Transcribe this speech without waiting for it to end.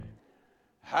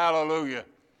Hallelujah.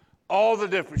 All the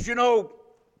difference. You know,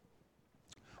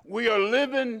 we are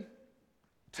living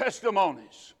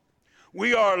testimonies.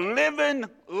 We are living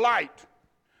light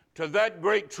to that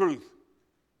great truth.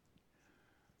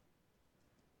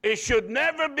 It should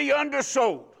never be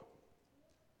undersold.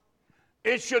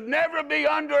 It should never be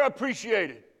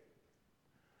underappreciated.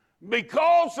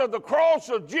 Because of the cross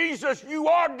of Jesus, you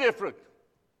are different.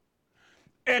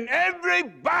 And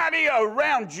everybody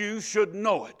around you should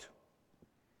know it.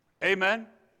 Amen?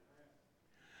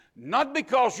 Not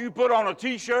because you put on a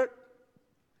t-shirt.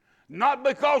 Not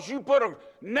because you put a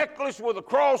necklace with a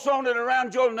cross on it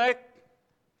around your neck.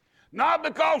 Not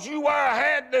because you wear a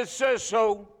hat that says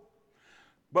so.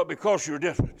 But because you're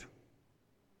different.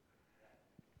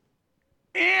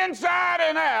 Inside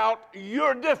and out,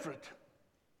 you're different.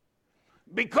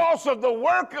 Because of the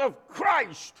work of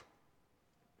Christ.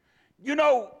 You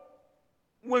know,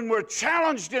 when we're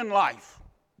challenged in life,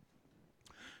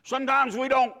 sometimes we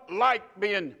don't like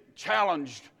being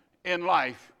challenged in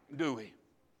life, do we?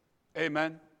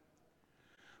 Amen.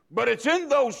 But it's in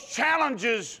those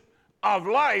challenges of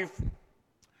life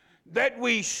that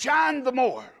we shine the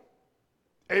more.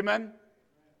 Amen.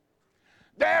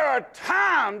 There are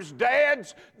times,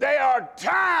 dads, there are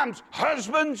times,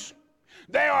 husbands,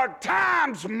 there are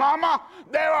times, mama,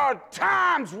 there are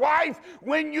times, wife,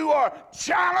 when you are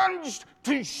challenged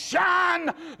to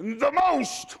shine the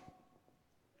most,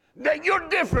 that you're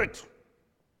different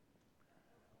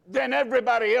than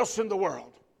everybody else in the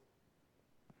world.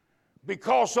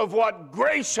 Because of what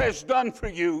grace has done for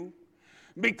you,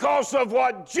 because of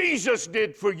what Jesus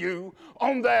did for you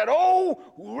on that old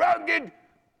rugged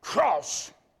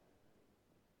cross.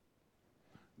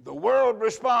 The world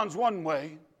responds one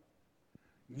way,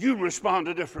 you respond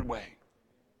a different way.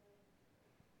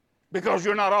 Because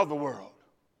you're not of the world.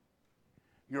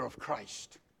 You're of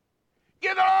Christ.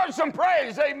 Give the Lord some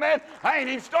praise, amen. I ain't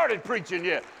even started preaching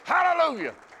yet.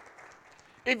 Hallelujah.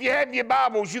 If you have your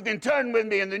Bibles, you can turn with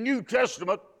me in the New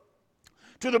Testament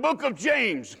to the book of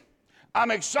James.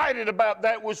 I'm excited about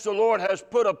that which the Lord has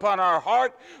put upon our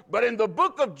heart. But in the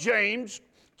book of James,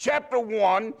 chapter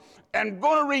 1, I'm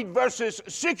going to read verses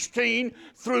 16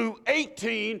 through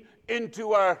 18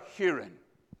 into our hearing.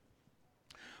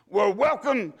 We'll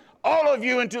welcome all of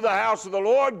you into the house of the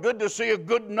Lord. Good to see a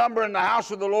good number in the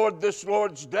house of the Lord this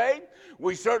Lord's Day.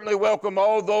 We certainly welcome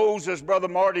all those, as Brother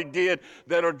Marty did,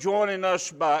 that are joining us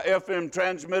by FM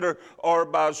transmitter or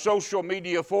by social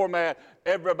media format.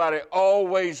 Everybody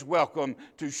always welcome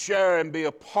to share and be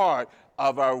a part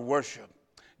of our worship.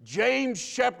 James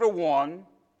chapter 1,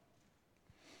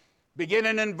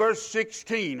 beginning in verse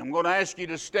 16. I'm going to ask you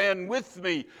to stand with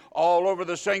me all over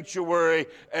the sanctuary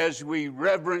as we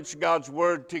reverence God's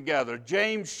word together.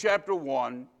 James chapter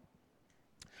 1,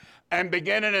 and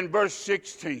beginning in verse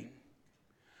 16.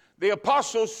 The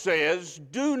apostle says,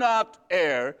 "Do not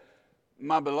err,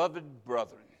 my beloved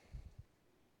brethren.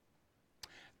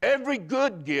 Every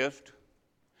good gift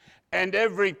and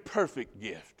every perfect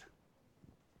gift."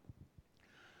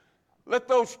 Let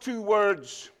those two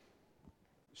words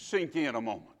sink in a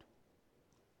moment.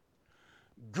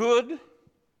 Good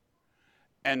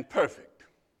and perfect.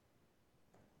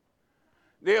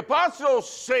 The apostle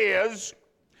says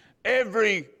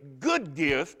every good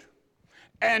gift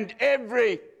and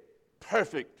every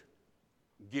perfect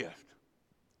gift.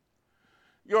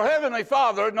 Your heavenly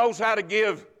Father knows how to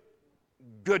give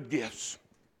good gifts.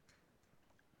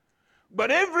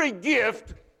 But every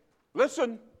gift,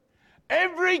 listen,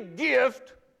 every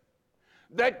gift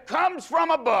that comes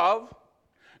from above,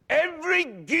 every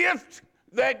gift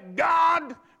that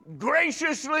God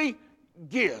graciously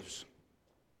gives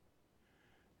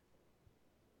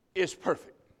is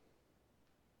perfect.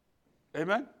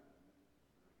 Amen?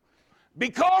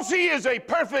 Because He is a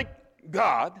perfect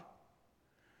God,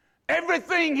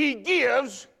 everything He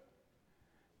gives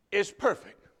is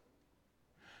perfect.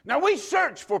 Now, we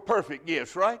search for perfect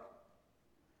gifts, right?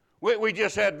 We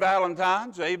just had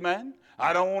Valentine's, amen.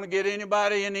 I don't want to get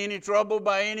anybody in any trouble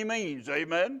by any means,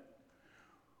 amen.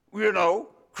 You know,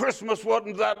 Christmas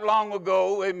wasn't that long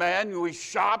ago, amen. We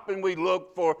shop and we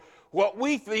look for what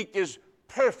we think is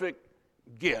perfect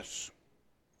gifts.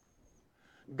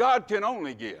 God can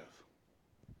only give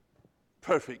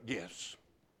perfect gifts.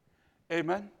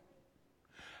 Amen.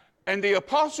 And the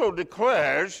apostle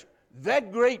declares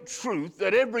that great truth,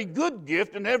 that every good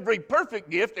gift and every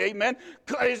perfect gift, amen,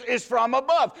 is from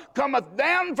above, cometh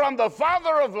down from the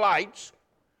Father of lights,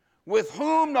 with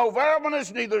whom no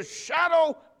variableness, neither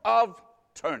shadow of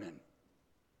turning.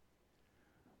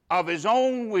 Of His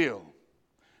own will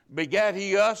begat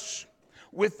He us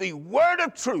with the word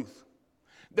of truth,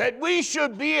 that we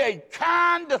should be a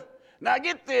kind Now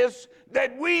get this,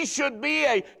 that we should be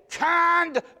a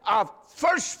kind of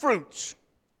first fruits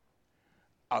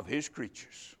of his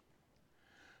creatures.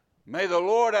 May the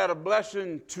Lord add a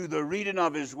blessing to the reading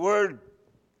of his word.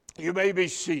 You may be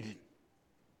seated.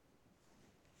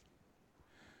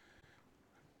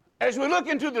 As we look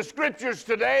into the scriptures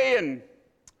today and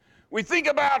we think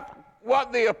about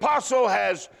what the apostle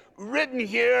has written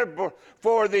here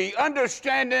for the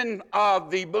understanding of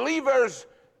the believers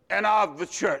and of the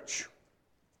church.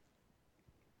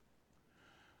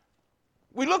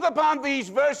 We look upon these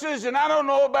verses, and I don't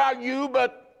know about you,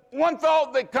 but one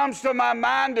thought that comes to my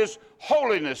mind is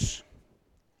holiness.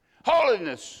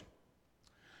 Holiness.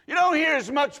 You don't hear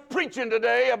as much preaching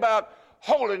today about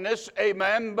holiness,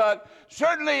 amen, but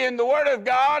certainly in the Word of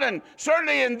God and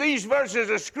certainly in these verses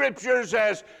of Scriptures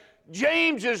as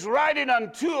James is writing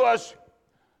unto us,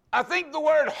 I think the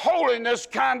word holiness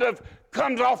kind of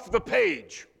comes off the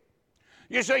page.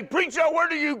 You say, preacher, where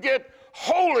do you get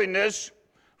holiness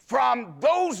from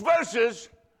those verses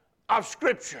of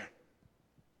Scripture?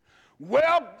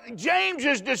 Well, James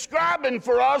is describing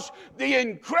for us the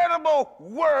incredible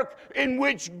work in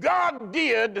which God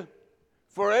did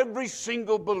for every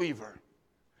single believer.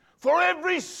 For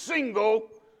every single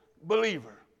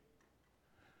believer.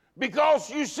 Because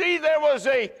you see, there was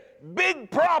a big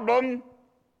problem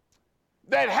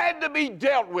that had to be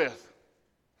dealt with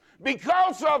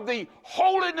because of the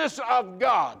holiness of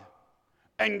God,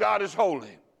 and God is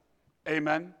holy.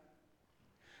 Amen.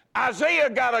 Isaiah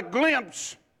got a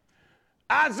glimpse.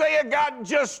 Isaiah got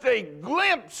just a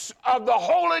glimpse of the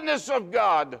holiness of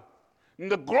God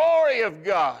and the glory of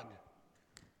God.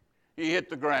 He hit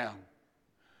the ground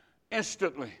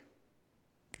instantly,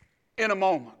 in a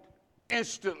moment.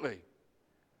 Instantly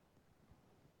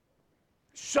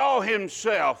saw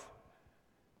himself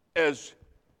as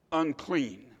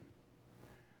unclean,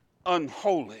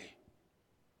 unholy.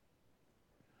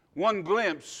 One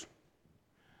glimpse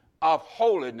of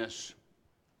holiness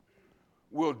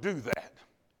will do that.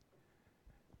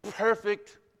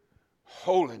 Perfect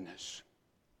holiness.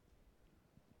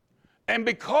 And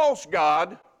because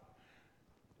God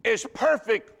is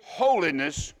perfect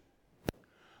holiness,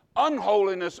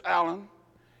 unholiness, Alan,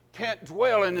 can't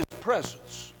dwell in his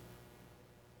presence.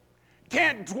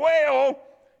 Can't dwell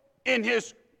in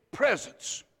his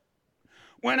presence.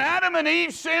 When Adam and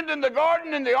Eve sinned in the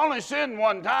garden, and they only sinned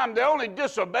one time, they only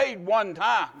disobeyed one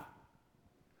time.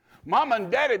 Mom and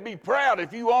Daddy be proud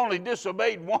if you only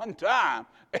disobeyed one time.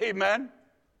 Amen.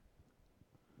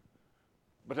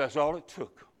 But that's all it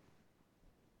took.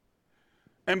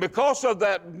 And because of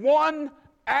that one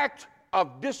act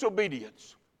of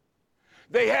disobedience,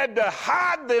 they had to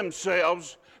hide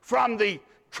themselves from the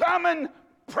common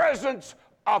presence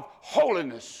of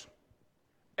holiness.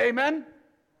 Amen?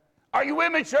 Are you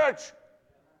with me, church?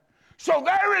 So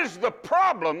there is the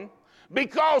problem,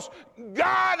 because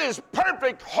God is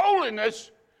perfect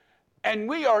holiness and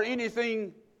we are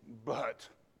anything but.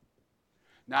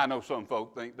 Now, I know some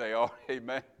folk think they are,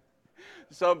 amen.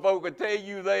 Some folk will tell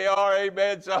you they are,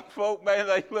 amen. Some folk, man,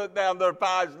 they look down their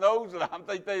pie's nose and I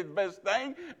think they're the best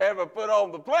thing ever put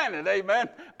on the planet, amen.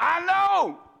 I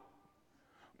know.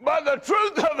 But the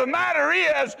truth of the matter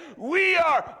is, we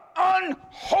are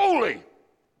unholy.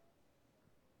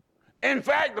 In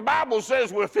fact, the Bible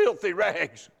says we're filthy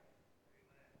rags.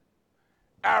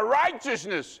 Our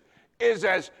righteousness is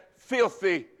as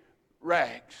filthy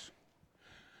rags.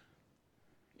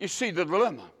 You see the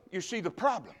dilemma. You see the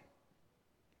problem.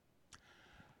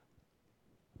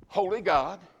 Holy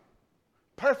God,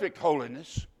 perfect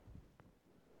holiness,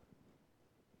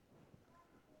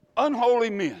 unholy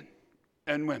men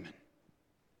and women.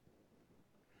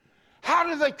 How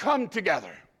do they come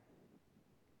together?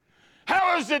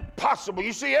 How is it possible?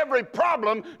 You see, every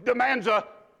problem demands a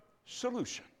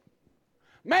solution.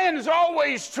 Man is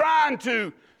always trying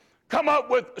to come up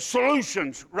with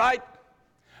solutions, right?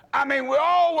 I mean, we're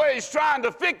always trying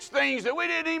to fix things that we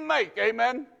didn't even make,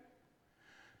 amen?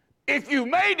 If you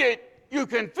made it, you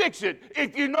can fix it.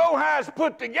 If you know how it's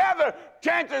put together,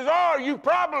 chances are you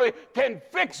probably can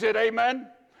fix it, amen?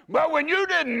 But when you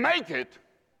didn't make it,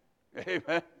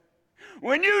 amen,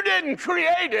 when you didn't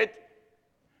create it,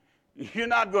 you're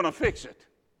not going to fix it.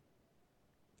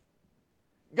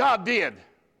 God did.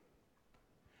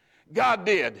 God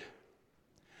did.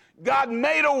 God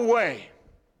made a way.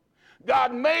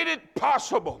 God made it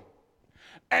possible.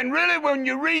 And really, when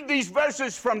you read these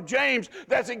verses from James,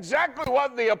 that's exactly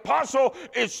what the apostle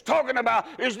is talking about,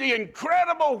 is the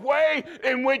incredible way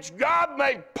in which God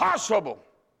made possible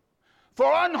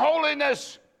for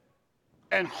unholiness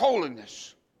and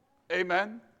holiness.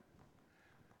 Amen?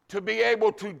 To be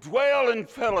able to dwell in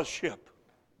fellowship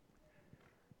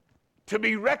to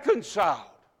be reconciled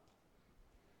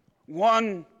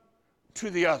one to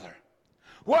the other.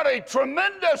 What a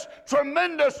tremendous,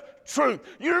 tremendous truth.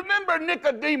 You remember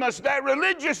Nicodemus, that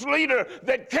religious leader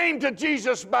that came to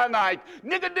Jesus by night.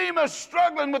 Nicodemus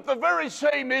struggling with the very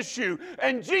same issue.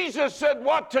 And Jesus said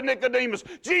what to Nicodemus?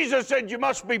 Jesus said, you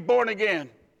must be born again.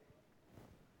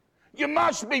 You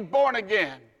must be born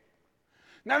again.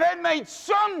 Now that made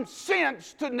some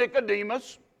sense to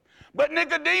Nicodemus. But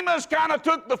Nicodemus kind of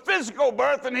took the physical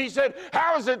birth and he said,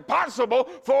 how is it possible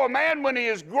for a man when he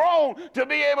is grown to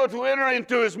be able to enter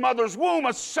into his mother's womb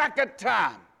a second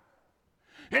time?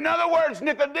 In other words,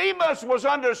 Nicodemus was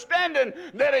understanding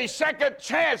that a second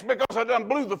chance, because I done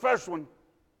blew the first one.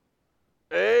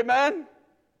 Amen?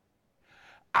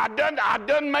 I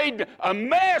done made a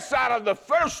mess out of the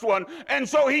first one, and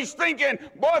so he's thinking,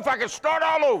 boy, if I could start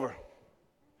all over.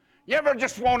 You ever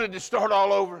just wanted to start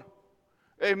all over?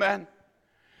 Amen.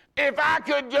 If I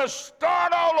could just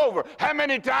start all over. How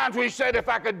many times we said if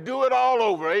I could do it all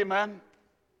over? Amen.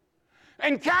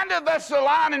 And kind of that's the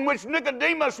line in which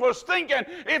Nicodemus was thinking,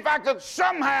 if I could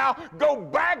somehow go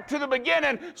back to the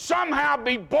beginning, somehow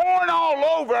be born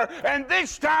all over, and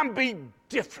this time be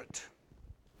different.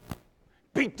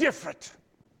 Be different.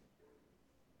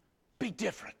 Be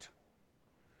different.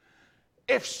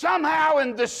 If somehow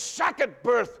in this second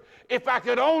birth, if I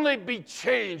could only be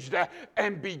changed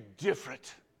and be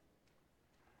different.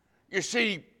 You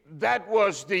see, that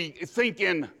was the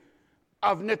thinking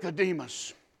of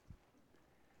Nicodemus.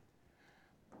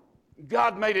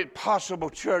 God made it possible,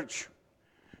 church,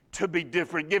 to be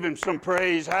different. Give him some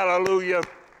praise. Hallelujah.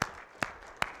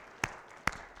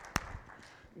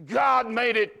 God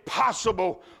made it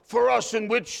possible for us in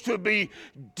which to be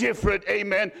different.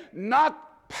 Amen.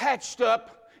 Not patched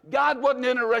up. God wasn't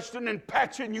interested in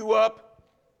patching you up.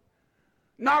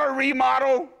 Not a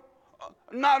remodel.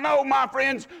 No, my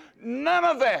friends, none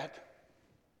of that.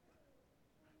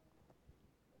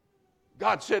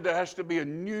 God said there has to be a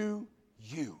new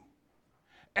you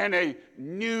and a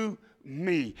new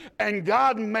me. And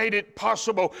God made it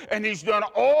possible, and he's done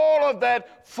all of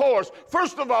that for us.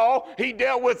 First of all, he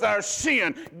dealt with our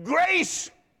sin.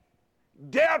 Grace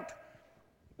dealt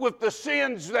with the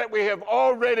sins that we have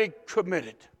already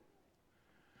committed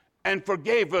and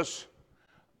forgave us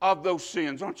of those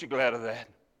sins. Aren't you glad of that?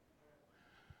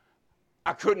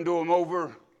 I couldn't do them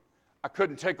over. I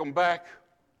couldn't take them back.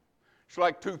 It's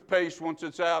like toothpaste. Once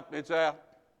it's out, it's out.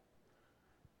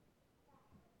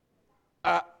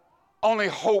 Only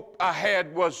hope I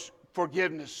had was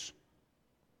forgiveness.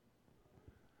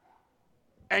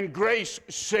 And grace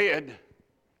said,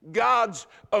 God's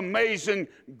amazing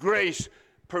grace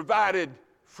provided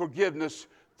forgiveness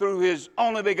through his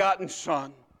only begotten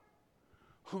Son,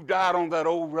 who died on that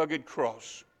old rugged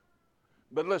cross.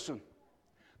 But listen,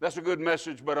 that's a good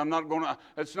message, but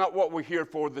that's not what we're here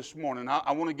for this morning.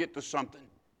 I want to get to something.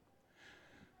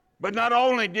 But not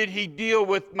only did he deal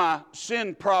with my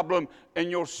sin problem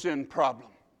and your sin problem.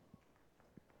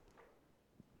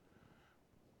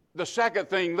 The second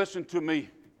thing, listen to me,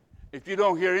 if you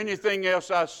don't hear anything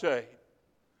else I say,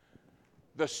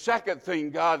 the second thing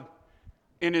God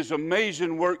in his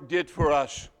amazing work did for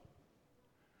us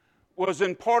was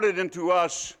imparted into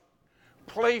us,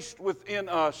 placed within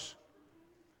us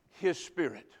his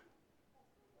Spirit.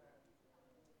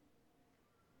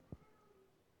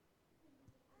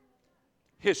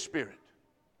 His Spirit.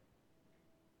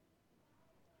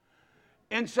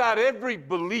 Inside every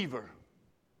believer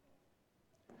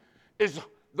is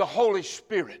the Holy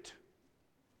Spirit.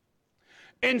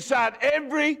 Inside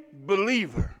every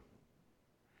believer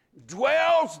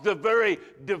dwells the very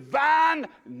divine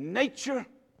nature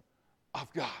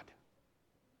of God.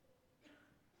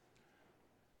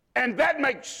 And that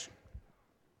makes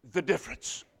the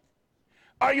difference.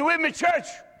 Are you with me, church?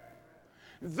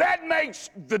 That makes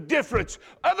the difference.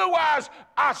 Otherwise,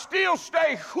 I still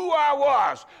stay who I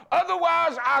was.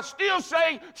 Otherwise, I still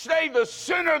stay the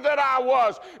sinner that I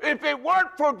was. If it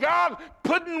weren't for God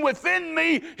putting within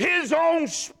me his own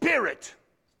Spirit.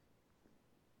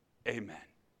 Amen.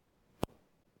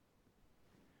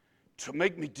 To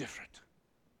make me different.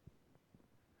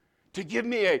 To give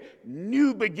me a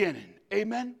new beginning.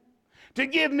 Amen. To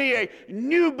give me a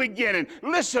new beginning.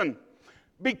 Listen.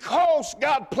 Because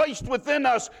God placed within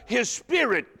us his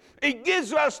Spirit, it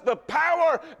gives us the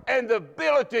power and the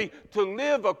ability to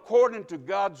live according to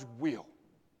God's will.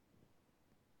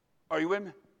 Are you with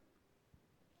me?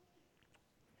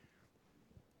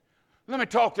 Let me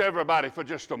talk to everybody for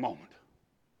just a moment.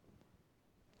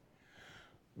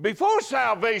 Before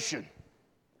salvation,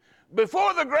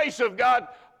 before the grace of God,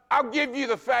 I'll give you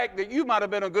the fact that you might have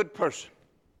been a good person.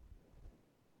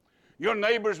 Your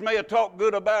neighbors may have talked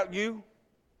good about you.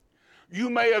 You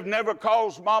may have never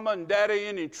caused mama and daddy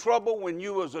any trouble when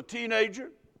you was a teenager.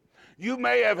 You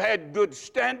may have had good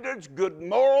standards, good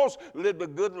morals, lived a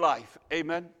good life.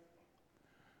 Amen?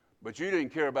 But you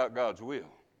didn't care about God's will.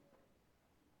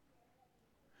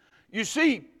 You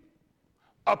see,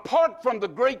 apart from the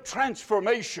great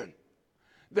transformation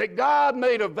that God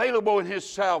made available in His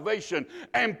salvation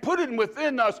and put in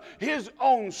within us His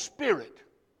own Spirit,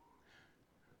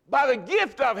 by the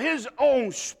gift of His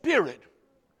own Spirit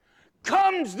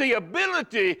comes the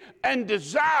ability and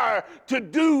desire to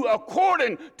do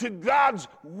according to God's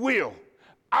will.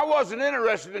 I wasn't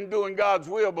interested in doing God's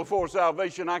will before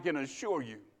salvation, I can assure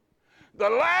you. The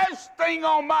last thing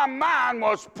on my mind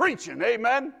was preaching,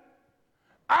 amen?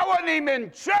 I wasn't even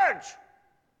in church.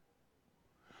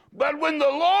 But when the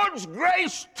Lord's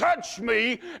grace touched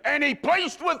me and He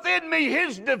placed within me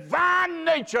His divine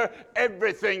nature,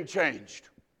 everything changed.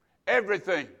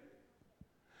 Everything.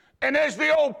 And as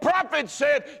the old prophet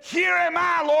said, "Here am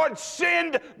I, Lord,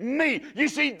 send me." You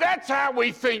see, that's how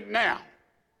we think now,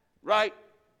 right?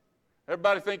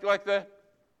 Everybody think like that?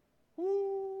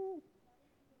 Woo.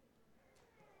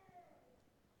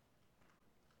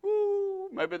 Woo.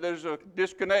 Maybe there's a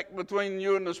disconnect between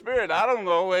you and the Spirit. I don't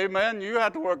know, amen. You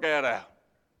have to work that out.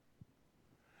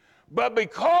 But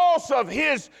because of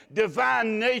His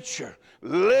divine nature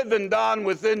living on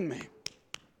within me,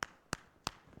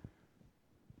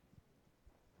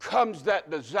 comes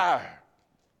that desire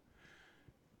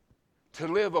to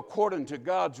live according to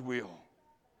God's will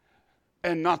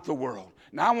and not the world.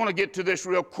 Now, I want to get to this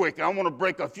real quick. I want to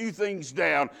break a few things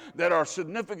down that are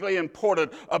significantly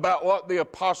important about what the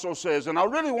apostle says. And I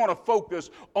really want to focus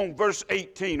on verse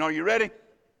 18. Are you ready?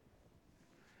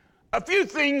 A few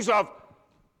things of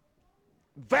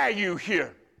value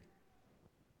here.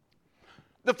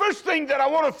 The first thing that I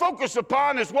want to focus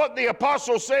upon is what the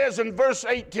apostle says in verse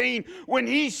 18 when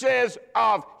he says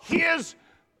of his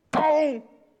own,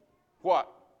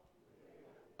 what?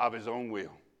 Of his own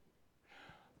will.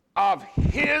 Of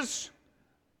his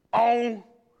own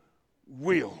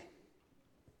will.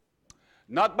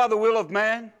 Not by the will of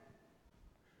man,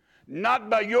 not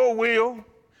by your will,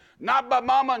 not by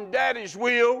mama and daddy's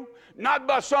will, not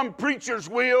by some preacher's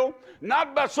will,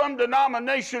 not by some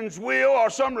denomination's will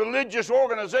or some religious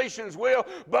organization's will,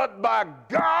 but by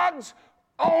God's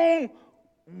own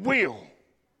will,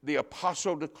 the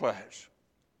apostle declares.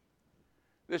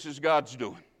 This is God's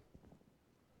doing.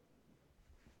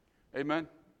 Amen?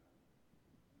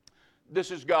 This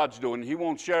is God's doing. He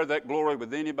won't share that glory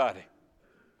with anybody.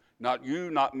 Not you,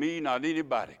 not me, not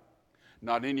anybody.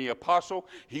 Not any apostle.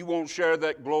 He won't share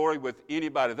that glory with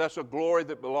anybody. That's a glory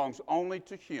that belongs only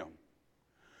to Him.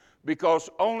 Because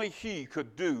only He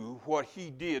could do what He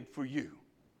did for you.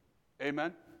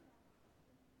 Amen?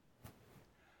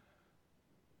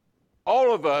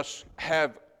 All of us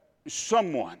have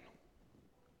someone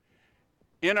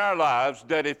in our lives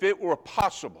that if it were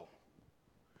possible,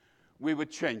 we would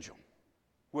change them,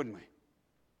 wouldn't we?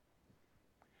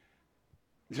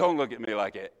 Don't look at me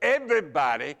like that.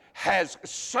 Everybody has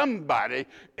somebody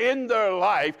in their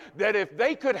life that if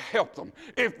they could help them,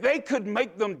 if they could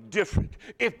make them different,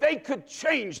 if they could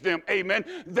change them, amen,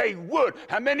 they would.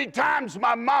 How many times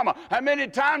my mama, how many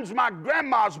times my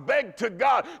grandmas begged to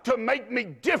God to make me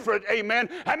different, amen.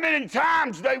 How many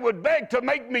times they would beg to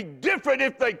make me different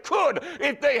if they could,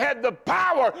 if they had the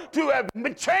power to have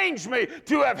changed me,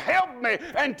 to have helped me,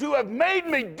 and to have made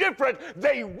me different,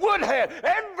 they would have.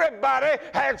 Everybody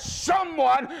had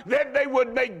someone that they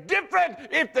would make different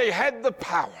if they had the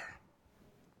power.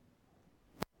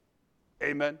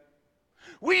 Amen.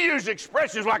 We use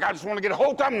expressions like, I just want to get a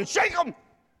hold of them and shake them.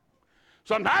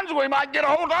 Sometimes we might get a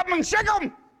hold of them and shake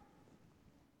them.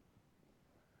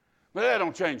 But that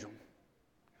don't change them.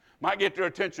 Might get their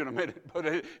attention a minute, but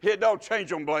it don't change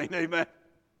them, Blaine. Amen.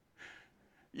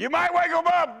 You might wake them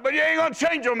up, but you ain't going to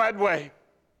change them that way.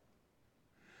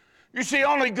 You see,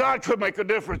 only God could make a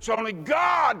difference. Only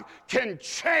God can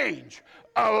change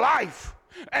a life.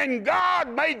 And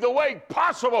God made the way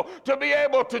possible to be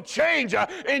able to change.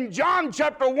 In John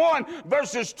chapter 1,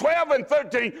 verses 12 and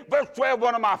 13, verse 12,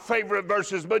 one of my favorite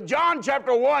verses, but John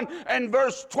chapter 1 and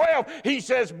verse 12, he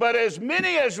says, "But as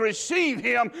many as receive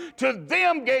Him, to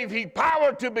them gave He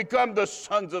power to become the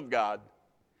sons of God."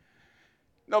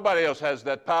 Nobody else has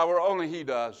that power, only He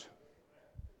does.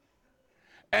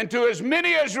 And to as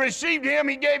many as received Him,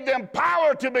 He gave them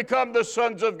power to become the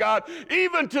sons of God,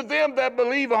 even to them that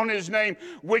believe on His name,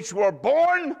 which were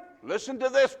born, listen to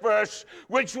this verse,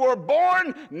 which were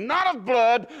born not of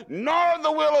blood, nor of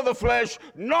the will of the flesh,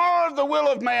 nor of the will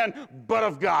of man, but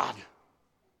of God.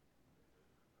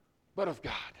 But of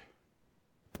God.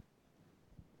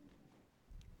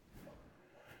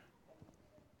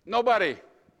 Nobody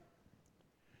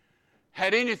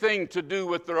had anything to do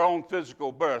with their own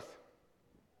physical birth.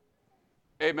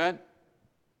 Amen?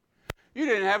 You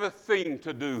didn't have a thing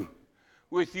to do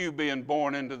with you being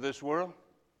born into this world.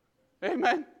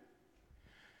 Amen?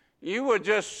 You were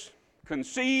just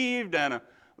conceived and a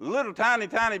little tiny,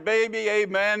 tiny baby,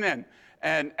 amen,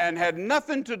 and had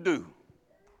nothing to do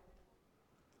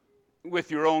with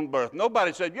your own birth.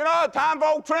 Nobody said, you know, time for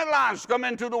old Trent Lyons to come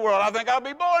into the world. I think I'll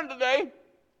be born today.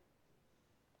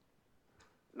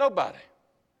 Nobody.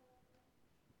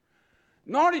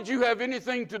 Nor did you have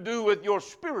anything to do with your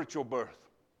spiritual birth,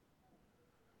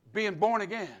 being born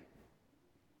again.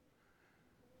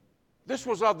 This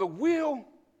was of the will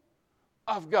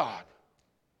of God.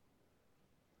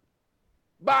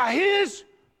 By His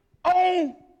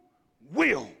own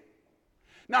will.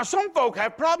 Now, some folk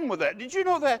have a problem with that. Did you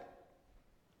know that?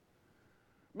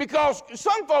 Because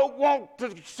some folk want to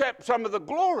accept some of the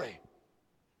glory.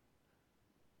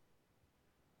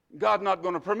 God's not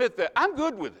going to permit that. I'm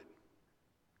good with it.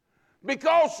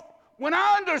 Because when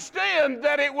I understand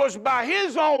that it was by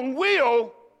His own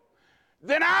will,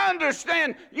 then I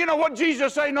understand, you know what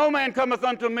Jesus say, no man cometh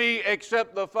unto me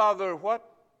except the Father, what?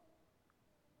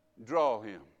 Draw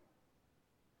him.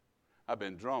 I've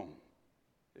been drawn.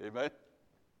 Amen?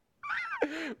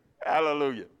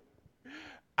 Hallelujah.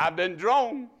 I've been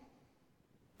drawn.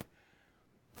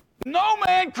 No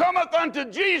man cometh unto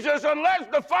Jesus unless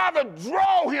the Father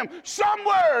draw him.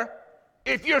 Somewhere,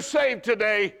 if you're saved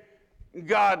today,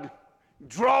 God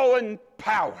drawing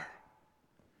power.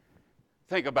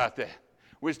 Think about that.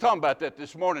 We was talking about that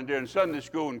this morning during Sunday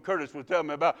school, and Curtis was telling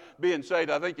me about being saved,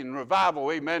 I think, in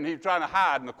revival, amen. He was trying to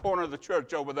hide in the corner of the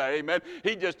church over there, amen.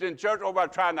 He just in church over there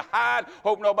trying to hide,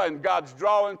 hope nobody, and God's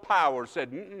drawing power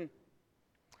said,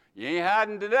 you ain't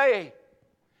hiding today.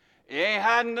 You ain't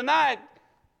hiding tonight.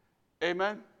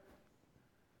 Amen.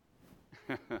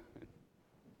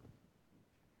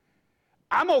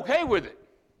 I'm okay with it.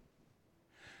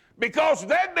 Because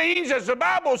that means, as the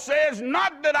Bible says,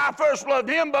 not that I first loved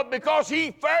Him, but because He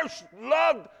first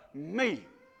loved me.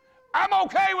 I'm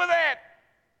okay with that.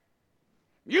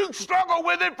 You struggle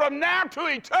with it from now to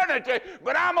eternity,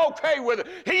 but I'm okay with it.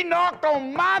 He knocked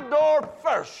on my door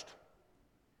first.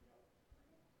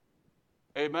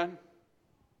 Amen.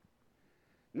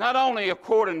 Not only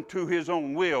according to His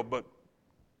own will, but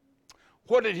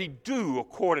what did He do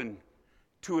according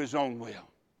to His own will?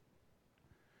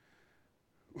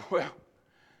 Well,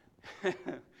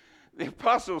 the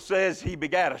apostle says He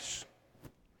begat us.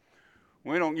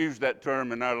 We don't use that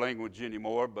term in our language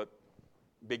anymore, but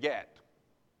begat.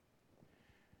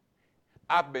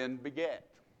 I've been begat.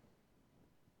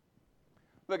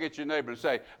 Look at your neighbor and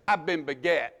say, I've been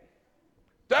begat.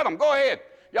 Tell them, go ahead.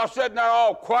 Y'all sitting there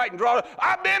all quiet and drawn up.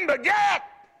 I've been begat.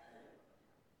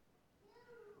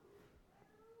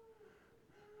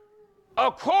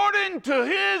 According to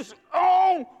His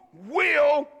own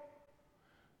will,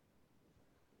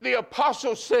 the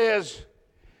apostle says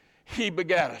He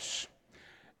begat us.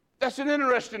 That's an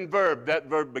interesting verb, that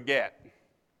verb begat.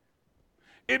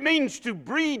 It means to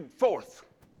breed forth.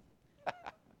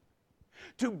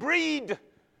 To breed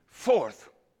forth.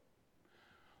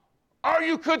 Or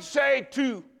you could say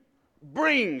to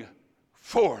bring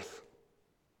forth.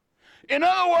 In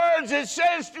other words, it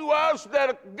says to us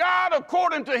that God,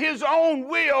 according to His own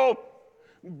will,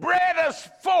 bred us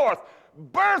forth,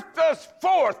 birthed us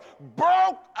forth,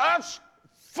 brought us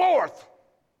forth.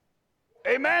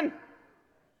 Amen?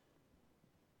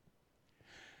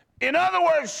 In other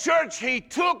words, church, He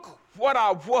took what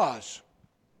I was.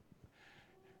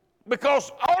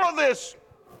 Because all of this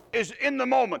is in the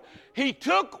moment. He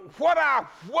took what I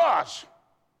was.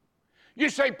 You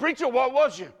say, preacher, what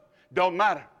was you? Don't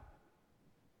matter.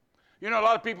 You know, a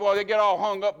lot of people, they get all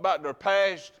hung up about their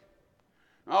past,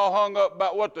 all hung up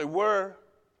about what they were.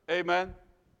 Amen.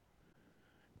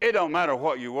 It don't matter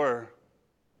what you were.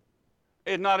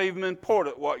 It's not even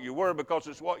important what you were, because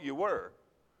it's what you were.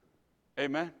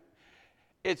 Amen.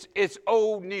 It's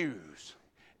old news.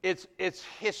 It's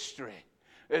history.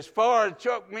 As far as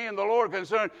Chuck, me, and the Lord are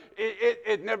concerned,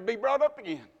 it never be brought up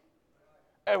again.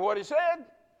 That's what He said.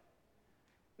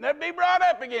 Never be brought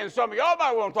up again. Some of y'all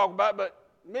might want to talk about it, but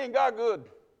me and God good.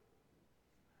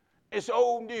 It's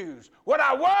old news. What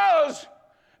I was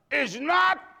is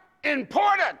not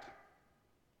important.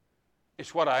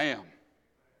 It's what I am.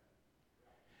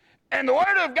 And the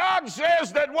Word of God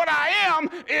says that what I am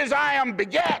is I am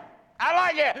begat. I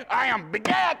like it. I am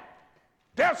begat.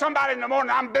 Tell somebody in the morning,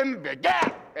 I'm been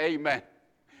begat. Amen.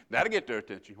 That'll get their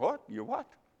attention. What? You're what?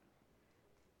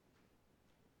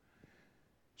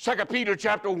 2 Peter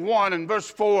chapter 1 and verse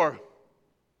 4.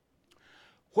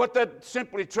 What that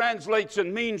simply translates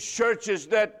and means, church, is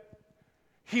that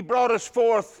He brought us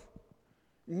forth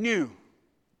new,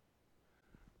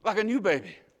 like a new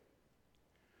baby.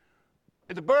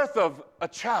 At the birth of a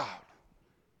child.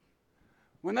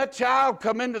 When that child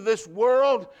come into this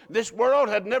world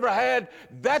had never had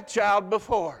that child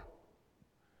before.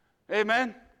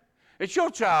 Amen? It's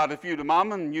your child if you the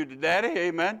mama and you the daddy.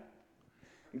 Amen?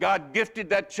 God gifted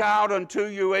that child unto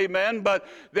you. Amen? But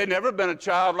there's never been a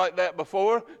child like that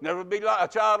before. Never be a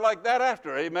child like that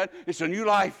after. Amen? It's a new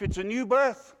life. It's a new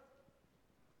birth.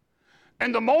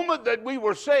 And the moment that we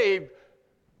were saved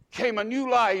came a new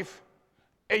life,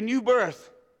 a new birth.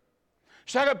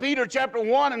 2 Peter chapter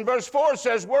 1 and verse 4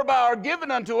 says, whereby are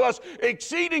given unto us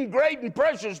exceeding great and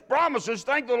precious promises,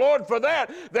 thank the Lord for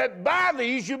that, that by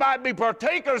these you might be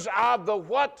partakers of the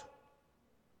what?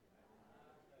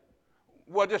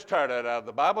 Well, just tear that out of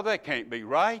the Bible. That can't be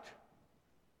right.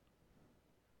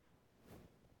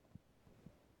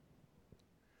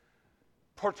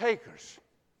 Partakers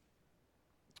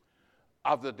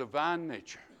of the divine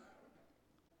nature.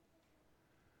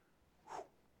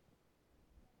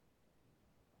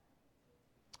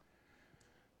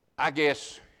 I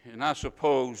guess, and I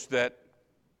suppose that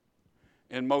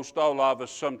in most all of us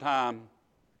sometime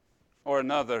or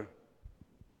another,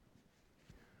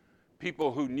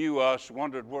 people who knew us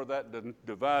wondered where that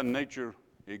divine nature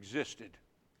existed.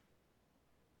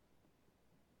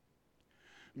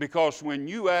 Because when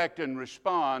you act and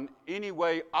respond any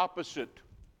way opposite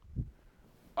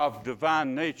of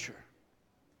divine nature,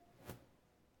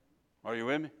 are you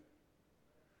with me?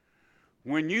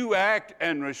 When you act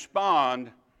and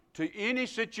respond to any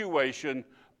situation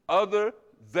other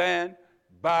than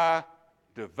by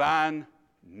divine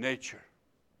nature,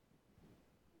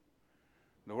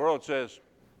 the world says,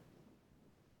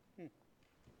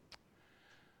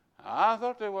 I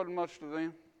thought there wasn't much to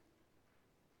them.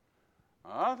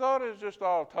 I thought it was just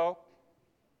all talk.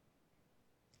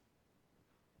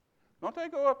 Don't they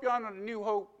go up yonder to New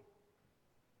Hope?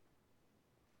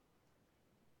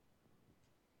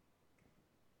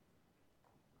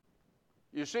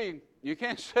 You see, you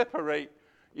can't separate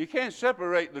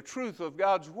the truth of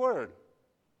God's Word.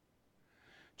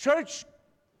 Church,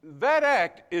 that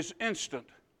act is instant.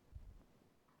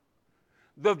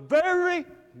 The very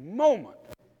moment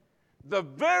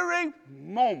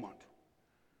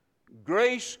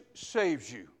grace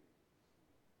saves you,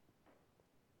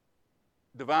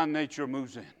 divine nature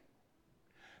moves in.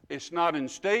 It's not in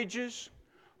stages.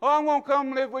 Oh, I'm going to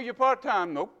come live with you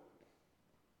part-time. Nope.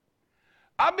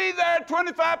 I'll be there at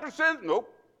 25%.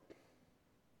 Nope.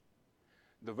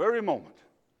 The very moment.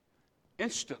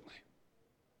 Instantly.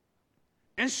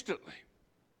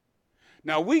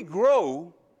 Now we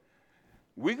grow,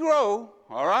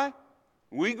 all right?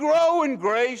 We grow in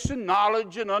grace and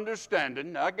knowledge and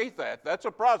understanding. I get that. That's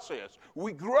a process.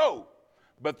 We grow,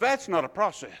 but that's not a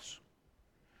process.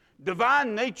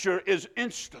 Divine nature is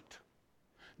instant.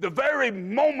 The very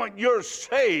moment you're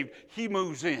saved, He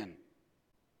moves in.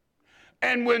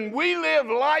 And when we live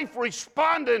life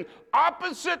responding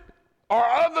opposite or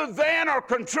other than or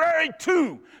contrary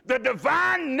to the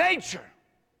divine nature,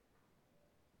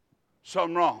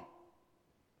 something's wrong.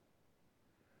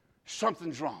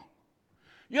 Something's wrong.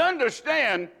 You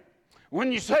understand,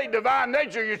 when you say divine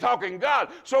nature, you're talking God.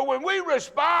 So when we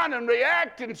respond and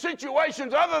react in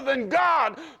situations other than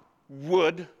God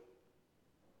would,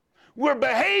 we're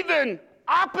behaving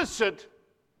opposite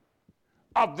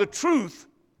of the truth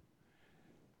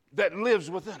that lives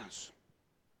within us.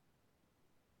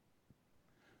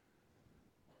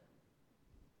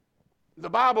 The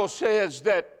Bible says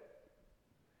that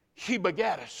He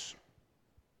begat us.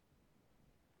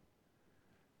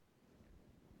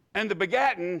 And the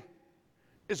begatting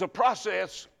is a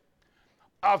process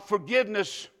of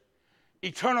forgiveness,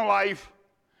 eternal life,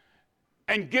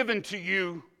 and given to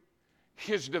you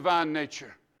His divine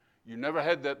nature. You never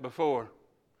had that before.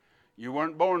 You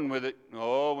weren't born with it.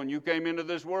 Oh, when you came into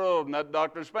this world and that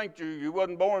doctor spanked you, you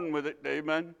wasn't born with it.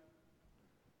 Amen.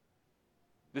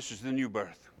 This is the new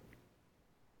birth.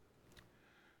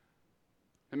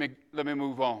 Let me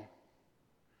move on.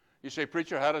 You say,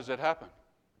 preacher, how does that happen?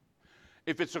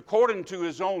 If it's according to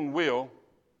His own will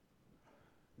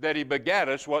that He begat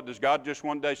us, what does God just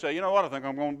one day say, you know what, I think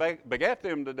I'm going to begat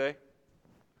them today.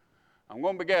 I'm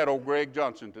going to begat old Greg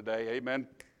Johnson today. Amen.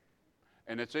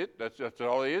 And that's it. That's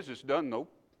all it is. It's done.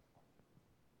 Nope.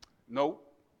 Nope.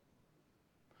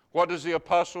 What does the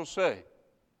apostle say?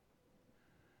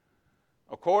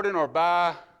 According or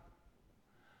by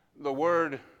the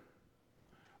word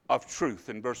of truth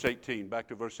in verse 18. Back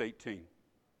to verse 18.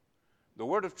 The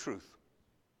word of truth.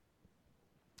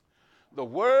 The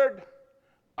word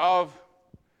of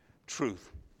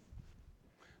truth.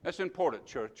 That's important,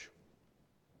 church.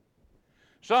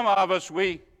 Some of us,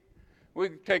 we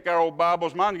take our old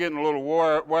Bibles. Mine's getting a little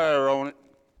wear on it.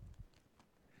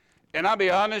 And I'll be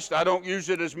honest, I don't use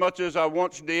it as much as I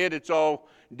once did. It's all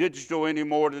digital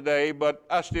anymore today, but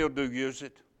I still do use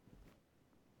it.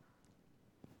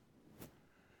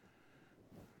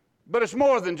 But it's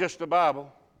more than just a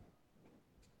Bible.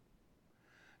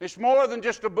 It's more than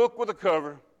just a book with a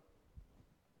cover.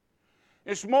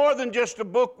 It's more than just a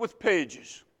book with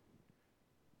pages.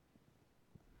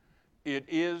 It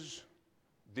is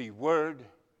the Word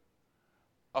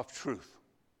of truth.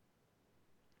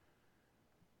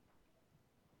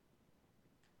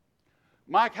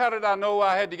 Mike, how did I know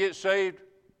I had to get saved?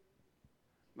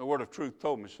 The Word of truth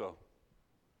told me so.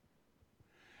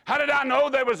 How did I know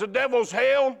there was a devil's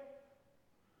hell?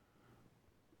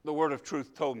 The Word of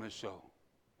truth told me so.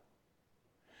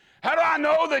 How do I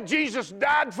know that Jesus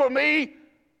died for me?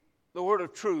 The Word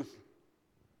of truth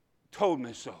told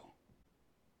me so.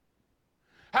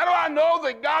 How do I know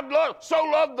that God so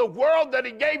loved the world that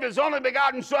He gave His only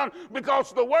begotten Son?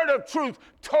 Because the Word of truth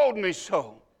told me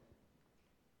so.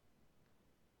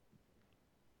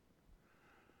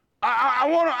 I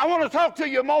want to talk to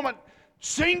you a moment.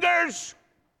 Singers,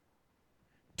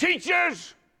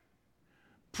 teachers,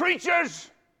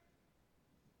 preachers,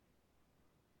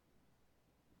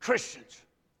 Christians.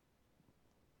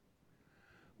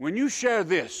 When you share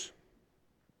this,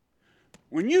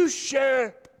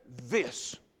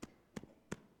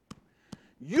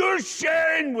 you're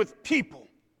sharing with people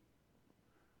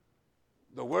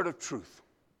the Word of truth.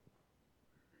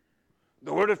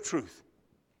 The Word of truth.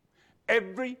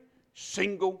 Every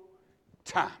single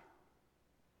time.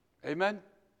 Amen?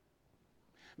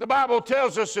 The Bible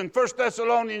tells us in 1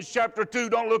 Thessalonians chapter 2,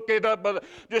 don't look it up, but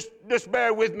just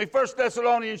bear with me. 1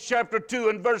 Thessalonians chapter 2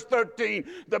 and verse 13,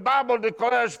 the Bible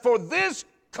declares, "For this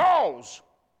cause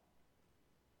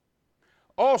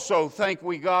also thank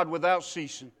we God without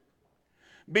ceasing,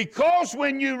 because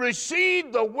when you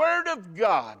received the word of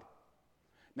God,"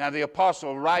 now the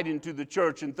apostle writing to the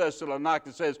church in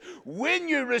Thessalonica says, "When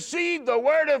you received the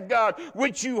word of God,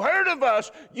 which you heard of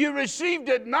us, you received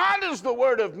it not as the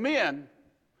word of men."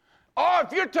 Oh,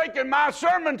 if you're taking my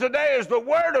sermon today as the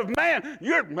word of man,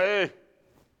 you're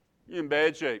in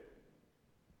bad shape.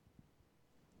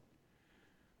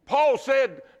 Paul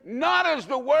said, not as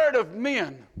the word of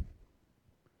men,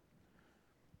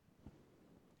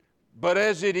 but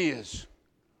as it is.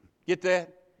 Get that?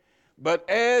 But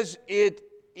as it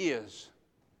is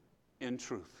in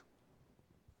truth.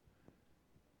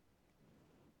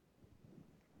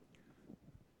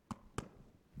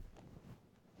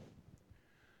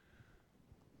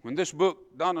 When this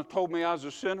book, Donna told me I was a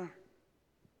sinner,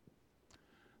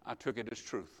 I took it as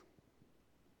truth.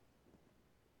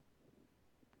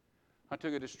 I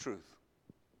took it as truth.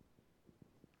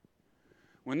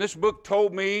 When this book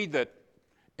told me that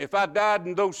if I died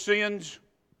in those sins,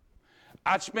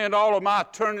 I'd spend all of my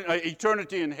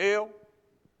eternity in hell,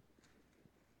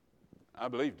 I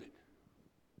believed it.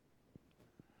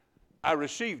 I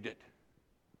received it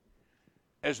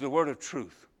as the word of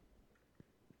truth.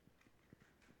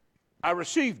 I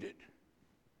received it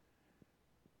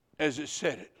as it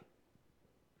said it.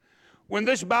 When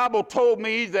this Bible told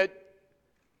me that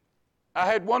I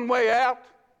had one way out,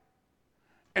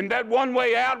 and that one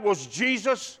way out was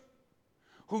Jesus,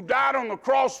 who died on the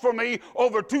cross for me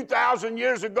over 2,000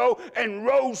 years ago and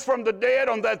rose from the dead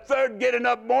on that third getting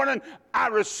up morning, I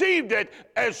received it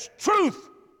as truth.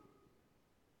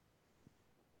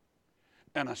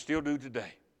 And I still do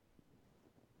today.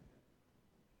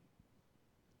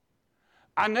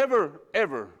 I never,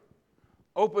 ever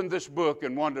opened this book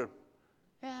and wonder,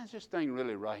 is this thing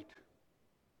really right?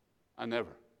 I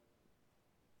never.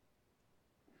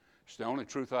 It's the only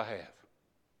truth I have.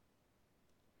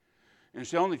 And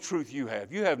it's the only truth you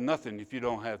have. You have nothing if you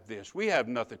don't have this. We have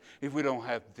nothing if we don't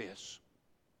have this.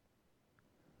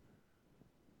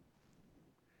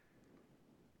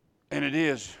 And it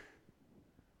is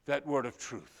that word of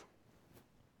truth.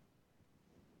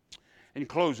 In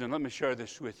closing, let me share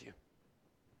this with you.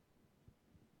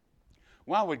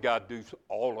 Why would God do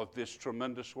all of this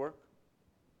tremendous work?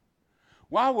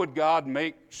 Why would God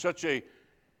make such a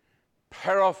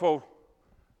powerful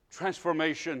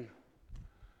transformation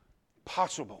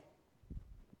possible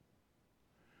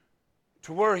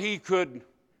to where He could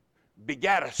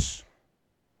beget us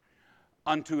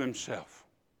unto Himself?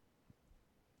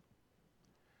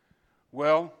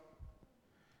 Well,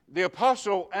 the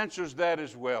apostle answers that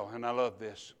as well, and I love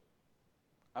this.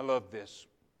 I love this.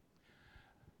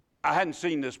 I hadn't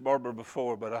seen this, Barbara,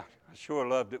 before, but I sure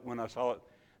loved it when I saw it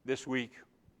this week.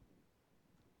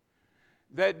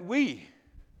 that we,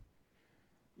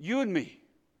 you and me,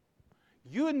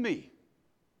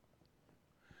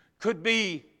 could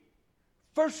be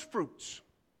first fruits.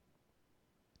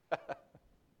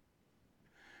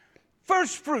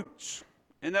 First fruits.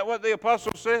 Isn't that what the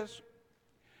apostle says?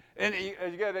 And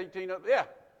you got 18 up? Yeah.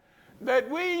 That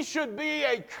we should be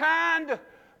a kind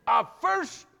of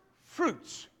first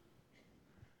fruits.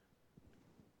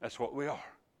 That's what we are,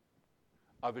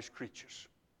 of his creatures.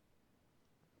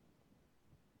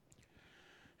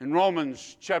 In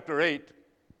Romans chapter 8,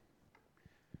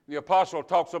 the apostle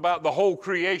talks about the whole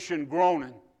creation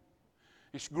groaning.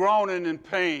 It's groaning in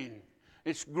pain.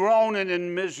 It's groaning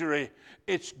in misery.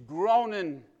 It's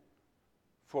groaning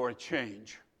for a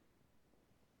change.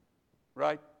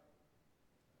 Right?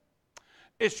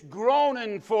 It's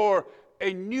groaning for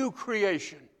a new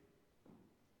creation.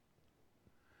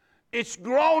 It's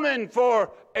groaning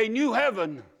for a new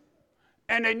heaven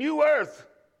and a new earth,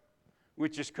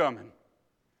 which is coming,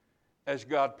 as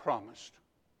God promised.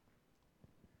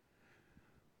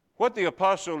 What the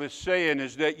apostle is saying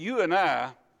is that you and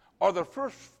I are the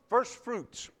first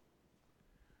fruits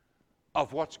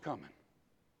of what's coming.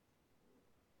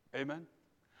 Amen?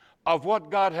 Of what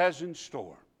God has in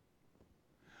store.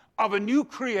 Of a new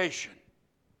creation.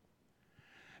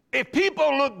 If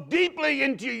people look deeply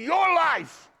into your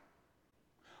life,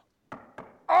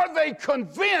 are they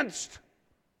convinced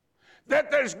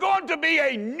that there's going to be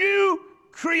a new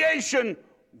creation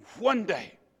one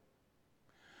day?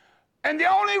 And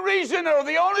the only reason or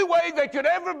the only way they could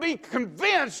ever be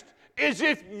convinced is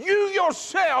if you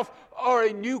yourself are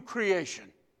a new creation.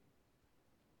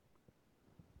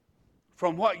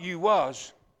 From what you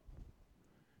was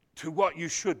to what you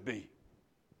should be.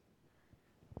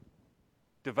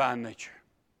 Divine nature.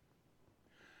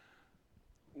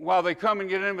 While they come and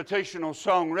get an invitational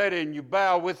song ready and you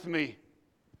bow with me,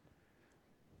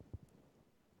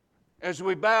 as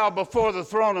we bow before the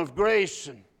throne of grace,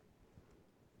 and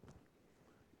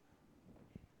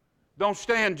don't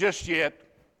stand just yet.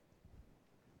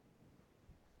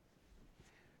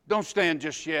 Don't stand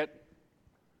just yet.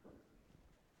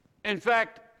 In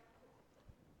fact,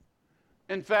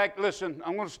 listen,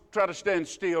 I'm going to try to stand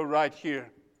still right here.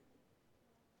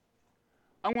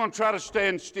 I'm going to try to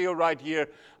stand still right here.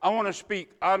 I want to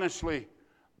speak honestly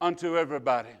unto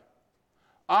everybody.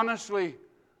 Honestly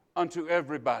unto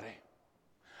everybody.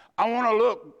 I want to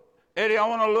look, Eddie, I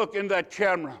want to look in that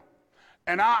camera.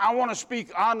 And I want to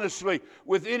speak honestly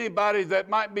with anybody that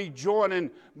might be joining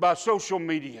by social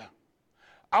media.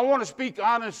 I want to speak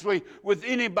honestly with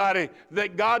anybody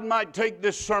that God might take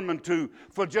this sermon to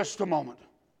for just a moment.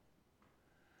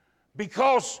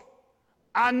 Because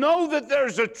I know that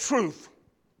there's a truth.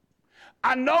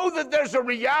 I know that there's a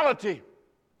reality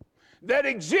that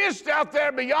exists out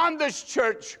there beyond this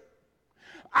church.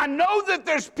 I know that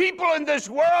there's people in this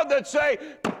world that say,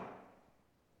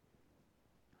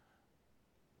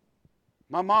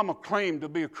 my mama claimed to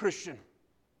be a Christian.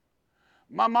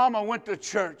 My mama went to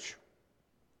church.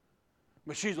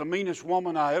 But she's the meanest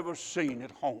woman I ever seen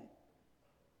at home.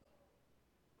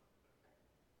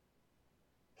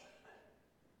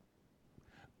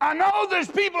 I know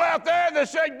there's people out there that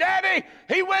say, Daddy,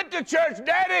 he went to church.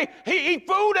 Daddy, he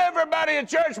fooled everybody at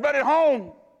church, but at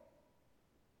home.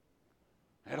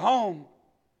 At home,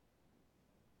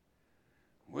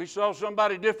 we saw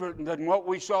somebody different than what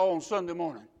we saw on Sunday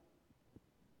morning.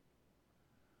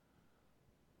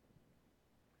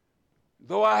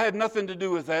 Though I had nothing to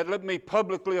do with that, let me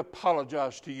publicly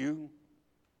apologize to you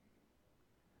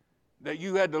that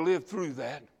you had to live through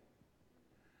that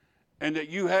and that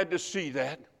you had to see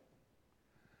that.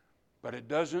 But it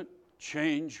doesn't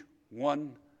change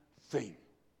one thing.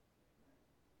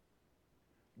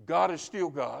 God is still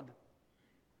God,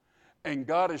 and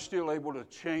God is still able to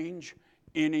change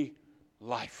any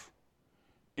life,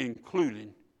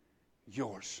 including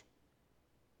yours.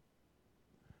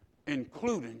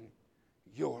 Including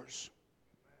yours.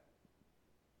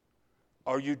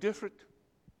 Are you different?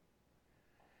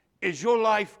 Is your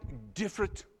life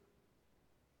different?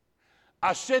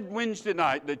 I said Wednesday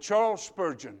night that Charles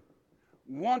Spurgeon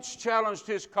once challenged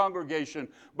his congregation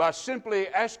by simply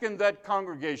asking that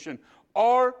congregation,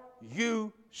 are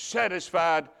you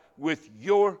satisfied with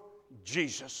your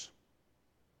Jesus?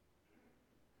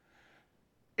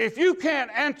 If you can't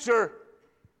answer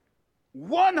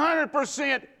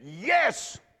 100%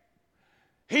 yes,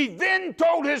 he then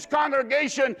told his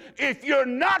congregation, if you're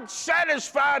not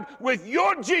satisfied with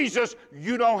your Jesus,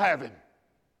 you don't have him.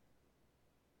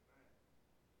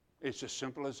 It's as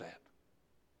simple as that.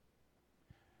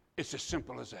 It's as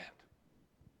simple as that.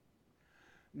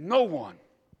 No one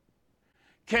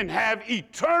can have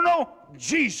eternal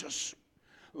Jesus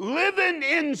living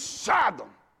in Sodom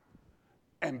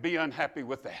and be unhappy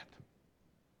with that?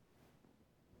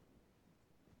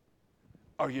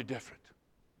 Are you different?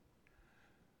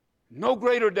 No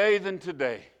greater day than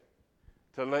today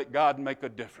to let God make a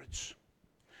difference.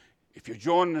 If you're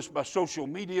joining us by social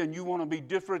media and you want to be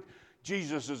different,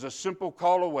 Jesus is a simple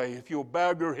call away. If you'll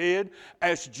bow your head,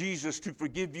 ask Jesus to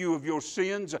forgive you of your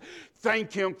sins,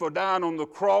 thank Him for dying on the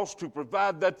cross to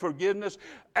provide that forgiveness,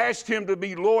 ask Him to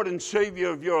be Lord and Savior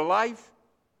of your life,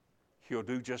 He'll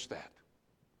do just that.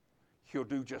 He'll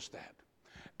do just that.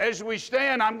 As we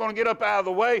stand, I'm going to get up out of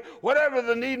the way. Whatever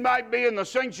the need might be in the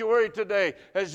sanctuary today, as